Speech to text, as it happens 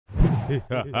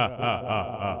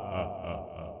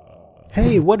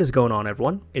Hey, what is going on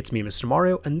everyone? It's me, Mr.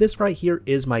 Mario, and this right here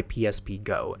is my PSP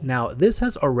Go. Now, this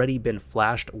has already been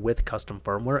flashed with custom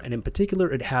firmware, and in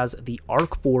particular, it has the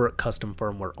ARK-4 custom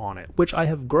firmware on it, which I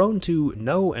have grown to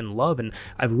know and love, and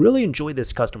I've really enjoyed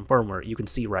this custom firmware, you can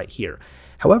see right here.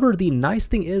 However, the nice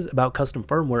thing is about custom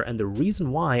firmware, and the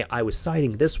reason why I was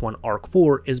citing this one,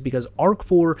 ARK-4, is because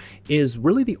ARK-4 is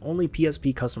really the only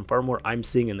PSP custom firmware I'm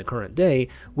seeing in the current day,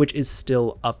 which is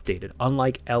still updated,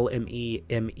 unlike LME,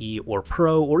 ME, or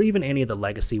Pro, or even any of the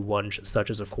legacy ones,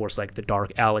 such as, of course, like the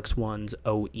Dark Alex ones,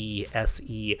 OE,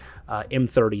 SE,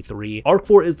 M33.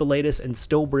 ARK-4 is the latest and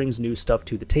still brings new stuff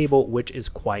to the table, which is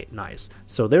quite nice.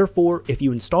 So therefore, if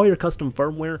you install your custom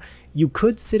firmware, you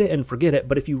could sit it and forget it,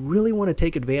 but if you really want to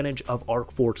take advantage of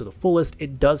ARK-4 to the fullest,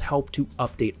 it does help to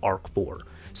update ARK-4.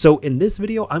 So in this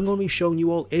video, I'm going to be showing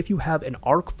you all, if you have an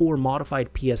ARK-4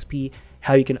 modified PSP,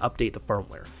 how you can update the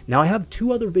firmware. Now I have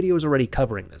two other videos already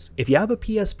covering this. If you have a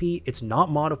PSP, it's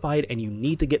not modified and you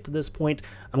need to get to this point,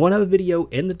 I'm going to have a video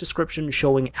in the description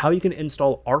showing how you can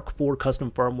install ARK-4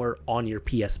 custom firmware on your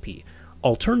PSP.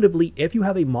 Alternatively, if you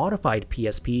have a modified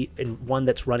PSP and one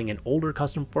that's running an older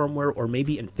custom firmware or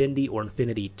maybe Infinity or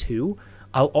Infinity 2,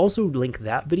 I'll also link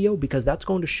that video because that's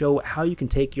going to show how you can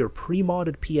take your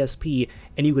pre-modded PSP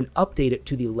and you can update it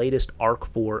to the latest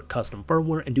ARK-4 custom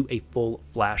firmware and do a full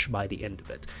flash by the end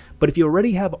of it. But if you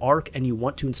already have ARK and you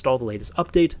want to install the latest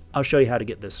update, I'll show you how to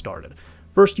get this started.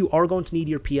 First, you are going to need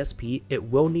your PSP. It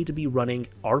will need to be running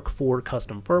ARK-4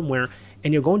 custom firmware,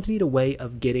 and you're going to need a way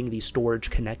of getting the storage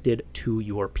connected to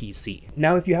your PC.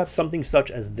 Now, if you have something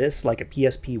such as this, like a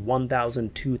PSP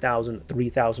 1000, 2000,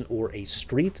 3000, or a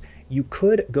Street, you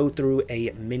could go through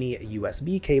a mini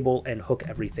USB cable and hook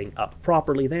everything up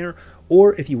properly there,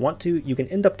 or if you want to, you can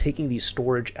end up taking the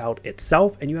storage out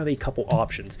itself, and you have a couple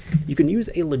options. You can use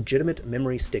a legitimate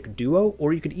memory stick duo,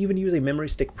 or you could even use a memory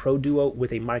stick Pro Duo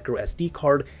with a micro SD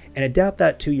card and adapt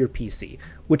that to your PC.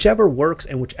 Whichever works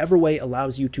and whichever way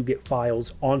allows you to get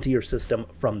files onto your system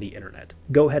from the internet.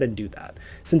 Go ahead and do that.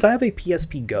 Since I have a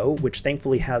PSP Go, which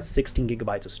thankfully has 16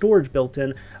 gigabytes of storage built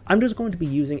in, I'm just going to be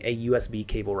using a USB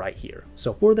cable right here.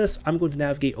 So for this, I'm going to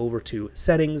navigate over to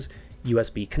Settings,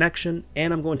 USB connection,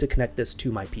 and I'm going to connect this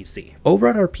to my PC. Over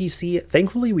at our PC,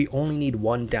 thankfully we only need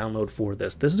one download for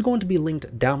this. This is going to be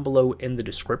linked down below in the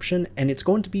description, and it's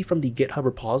going to be from the GitHub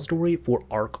repository for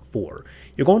ARK-4.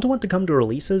 You're going to want to come to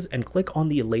releases and click on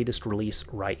the latest release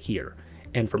right here.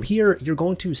 And from here, you're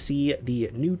going to see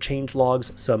the new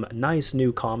changelogs, some nice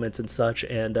new comments and such,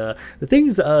 and the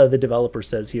things the developer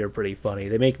says here are pretty funny.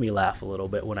 They make me laugh a little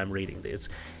bit when I'm reading these.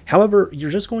 However,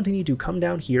 you're just going to need to come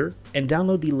down here and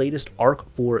download the latest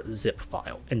ARK-4 zip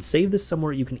file and save this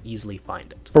somewhere you can easily find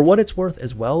it. For what it's worth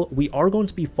as well, we are going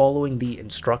to be following the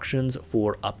instructions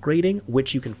for upgrading,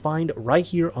 which you can find right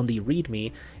here on the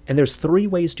README, and there's 3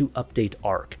 ways to update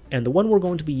ARK, and the one we're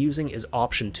going to be using is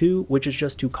option 2, which is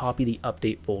just to copy the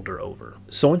update folder over.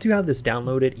 So once you have this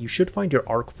downloaded, you should find your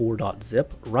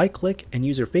ARK-4.zip, right click, and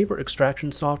use your favorite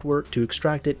extraction software to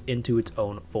extract it into its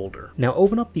own folder. Now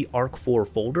open up the ARK-4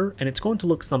 folder, and it's going to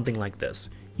look something like this.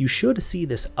 You should see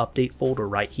this update folder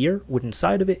right here, which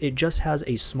inside of it, it just has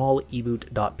a small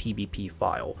eboot.pbp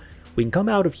file. We can come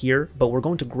out of here, but we're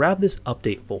going to grab this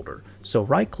update folder. So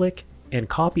right click, and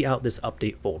copy out this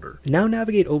update folder. Now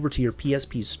navigate over to your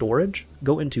PSP storage,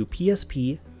 go into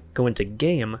PSP, go into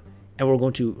Game, and we're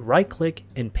going to right click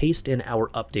and paste in our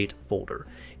update folder.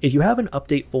 If you have an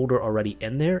update folder already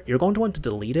in there, you're going to want to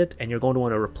delete it and you're going to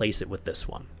want to replace it with this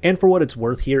one. And for what it's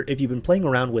worth here, if you've been playing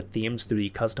around with themes through the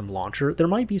custom launcher, there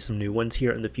might be some new ones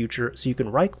here in the future, so you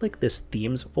can right click this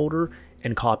themes folder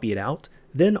and copy it out.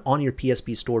 Then on your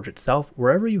PSP storage itself,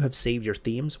 wherever you have saved your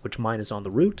themes, which mine is on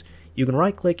the root, you can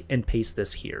right click and paste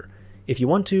this here. If you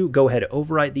want to, go ahead and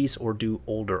overwrite these or do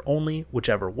older only,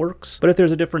 whichever works. But if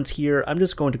there's a difference here, I'm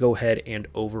just going to go ahead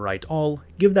and overwrite all,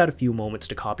 give that a few moments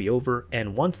to copy over,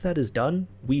 and once that is done,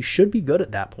 we should be good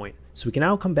at that point. So we can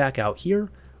now come back out here,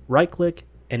 right click,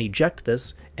 and eject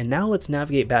this, and now let's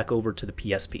navigate back over to the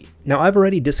PSP. Now I've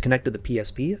already disconnected the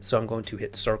PSP, so I'm going to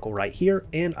hit circle right here,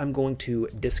 and I'm going to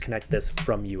disconnect this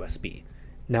from USB.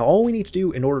 Now all we need to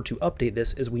do in order to update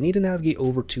this is we need to navigate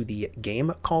over to the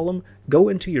game column, go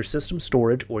into your system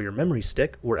storage or your memory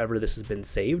stick, wherever this has been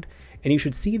saved, and you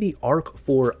should see the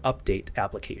ARK-4 update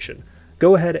application.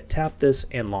 Go ahead, tap this,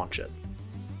 and launch it.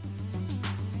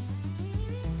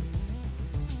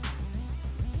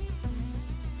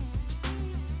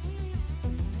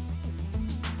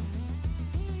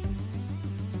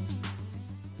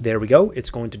 There we go,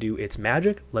 it's going to do its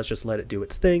magic. Let's just let it do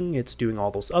its thing. It's doing all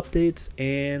those updates,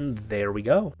 and there we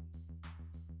go.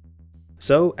 So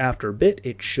So after a bit,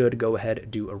 it should go ahead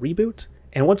and do a reboot.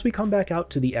 And once we come back out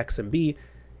to the XMB,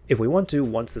 if we want to,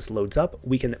 once this loads up,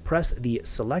 we can press the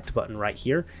select button right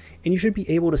here, and you should be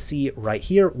able to see right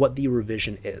here what the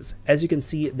revision is. As you can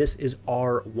see, this is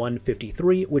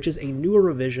R153, which is a newer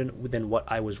revision than what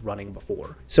I was running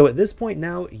before. So at this point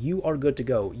now, you are good to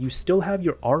go. You still have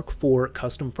your ARK-4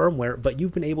 custom firmware, but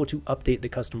you've been able to update the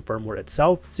custom firmware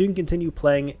itself, so you can continue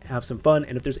playing, have some fun,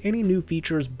 and if there's any new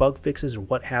features, bug fixes, or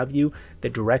what have you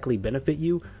that directly benefit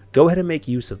you, go ahead and make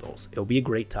use of those. It'll be a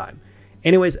great time.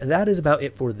 Anyways, that is about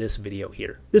it for this video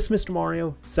here. This is Mr.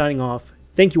 Mario, signing off.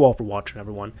 Thank you all for watching,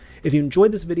 everyone. If you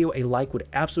enjoyed this video, a like would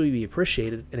absolutely be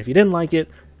appreciated, and if you didn't like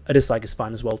it, a dislike is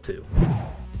fine as well too.